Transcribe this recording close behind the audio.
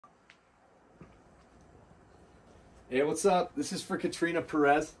Hey, what's up? This is for Katrina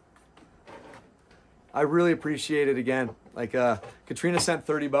Perez. I really appreciate it again. Like, Katrina sent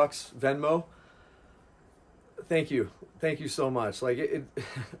 $30 Venmo. Thank you. Thank you so much. Like,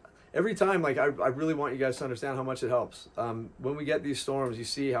 every time, like, I really want you guys to understand how much it helps. When we get these storms, you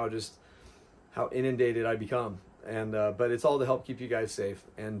see how inundated I become. And, but it's all to help keep you guys safe.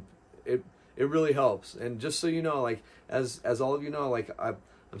 And it really helps. And just so you know, like, as all of you know, like, I'm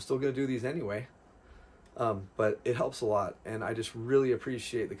still going to do these anyway. But it helps a lot, and I just really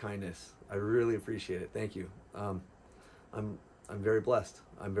appreciate the kindness. I really appreciate it. Thank you. I'm very blessed.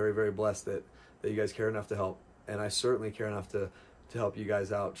 I'm very, very blessed that you guys care enough to help, and I certainly care enough to help you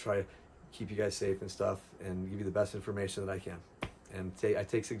guys out, try to keep you guys safe and stuff, and give you the best information that I can. And I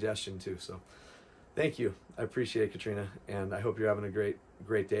take suggestion too. So thank you. I appreciate it, Katrina, and I hope you're having a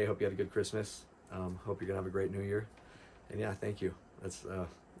great day. I hope you had a good Christmas. Hope you're gonna have a great New Year. And yeah, thank you. That's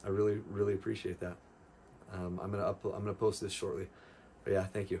I really, really appreciate that. I'm gonna post this shortly, but yeah,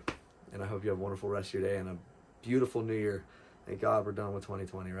 thank you, and I hope you have a wonderful rest of your day and a beautiful New Year. Thank God we're done with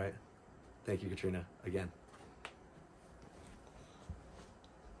 2020, right? Thank you, Katrina, again.